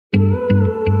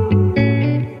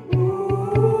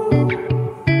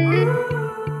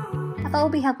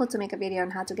be helpful to make a video on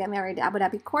how to get married at Abu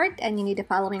Dhabi Court, and you need the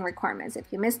following requirements. If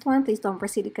you missed one, please don't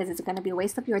proceed because it's going to be a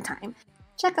waste of your time.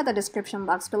 Check out the description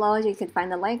box below. You can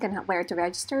find the link and where to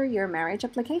register your marriage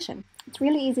application. It's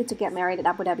really easy to get married at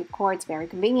Abu Dhabi Court. It's very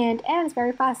convenient and it's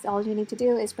very fast. All you need to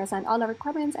do is present all the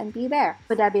requirements and be there.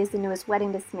 Abu Dhabi is the newest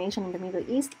wedding destination in the Middle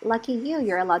East. Lucky you,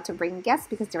 you're allowed to bring guests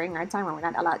because during our time we're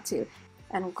not allowed to.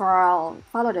 And girl,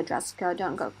 follow the dress code,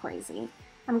 don't go crazy.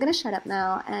 I'm gonna shut up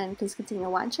now and please continue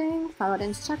watching. Follow the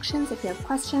instructions. If you have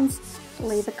questions,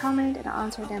 leave a comment and I'll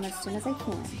answer them as soon as I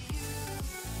can.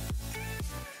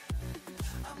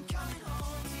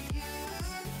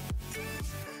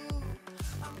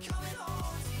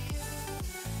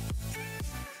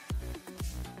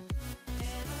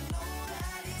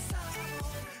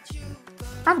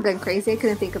 I've gone crazy. I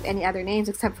couldn't think of any other names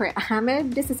except for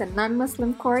Ahmed. This is a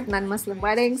non-Muslim court, non-Muslim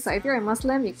wedding. So if you're a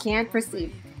Muslim, you can't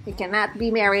proceed. You cannot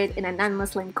be married in a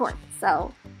non-Muslim court.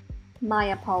 So, my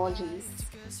apologies.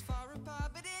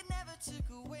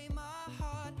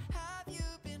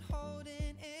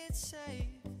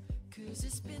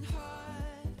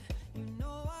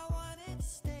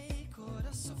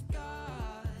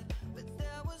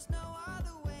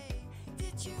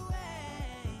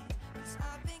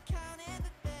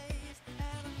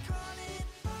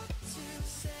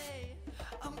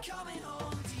 Coming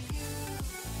home to you.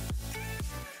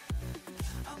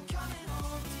 I'm coming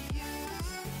home to you.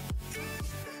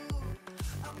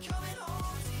 I'm coming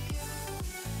home to you.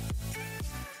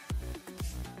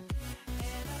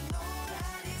 And I know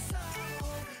that it's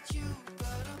all with you,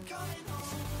 but I'm coming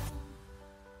home.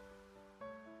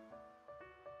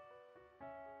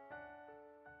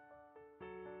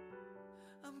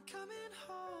 I'm coming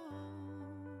home.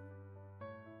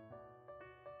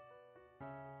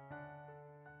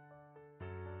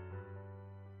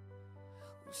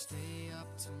 We'll stay up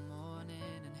till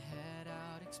morning and head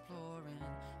out exploring,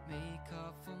 make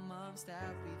up for months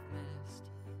that we've missed.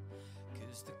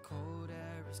 Cause the cold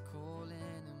air is calling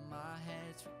and my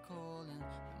head's recalling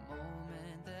the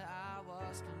moment that I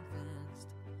was convinced.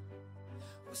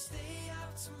 We'll stay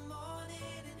up till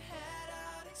morning and head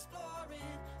out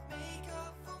exploring, make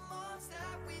up for months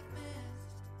that we've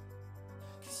missed.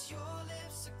 Cause your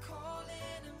lips are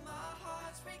calling and my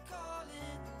heart's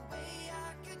recalling the way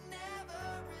I could never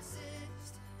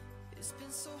resist. It's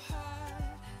been so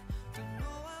hard, but no,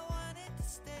 I wanted to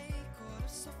stay caught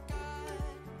us off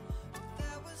guard. But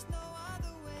there was no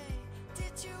other way.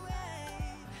 Did you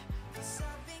wait? Cause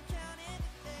I've been counting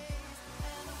the days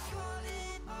and I'm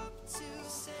calling up to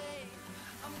say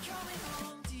I'm coming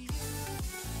home to you.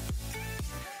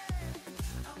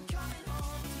 I'm coming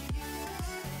home to you.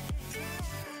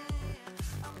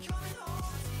 I'm coming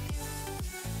home to you.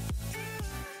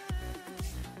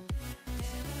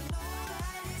 And I know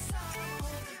that it's all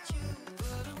with you,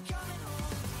 but I'm coming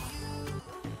home to you.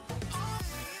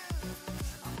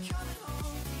 I'm coming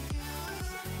home to you.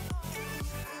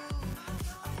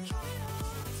 I'm coming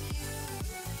home to you.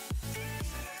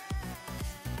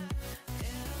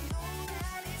 And I know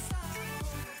that it's all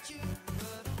with you,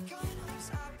 but I'm coming home. 'Cause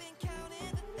I've been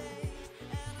counting the days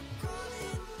and I'm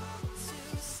calling up to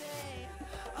say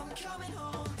I'm coming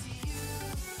home to you.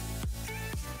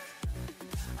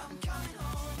 I'm coming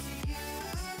home to you.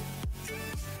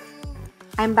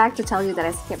 I'm back to tell you that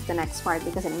I skipped the next part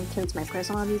because it includes my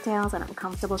personal details and I'm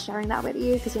comfortable sharing that with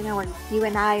you because you know you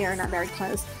and I are not very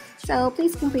close. So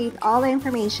please complete all the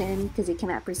information because you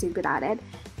cannot proceed without it.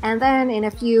 And then in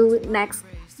a few next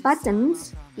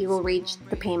buttons, you will reach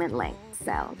the payment link.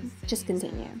 So just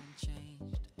continue.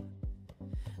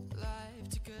 Life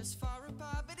took us far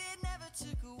apart, but it never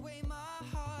took away my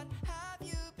heart. Have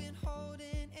you been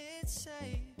holding it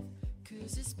safe?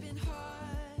 'Cause it's been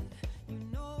hard. You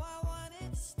know I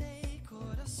wanted to stay,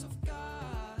 caught us off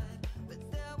guard, but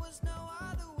there was no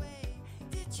other way.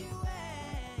 Did you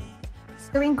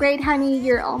wait? Doing great, honey.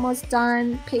 You're almost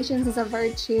done. Patience is a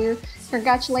virtue.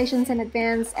 Congratulations in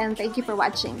advance and thank you for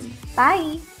watching.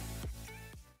 Bye!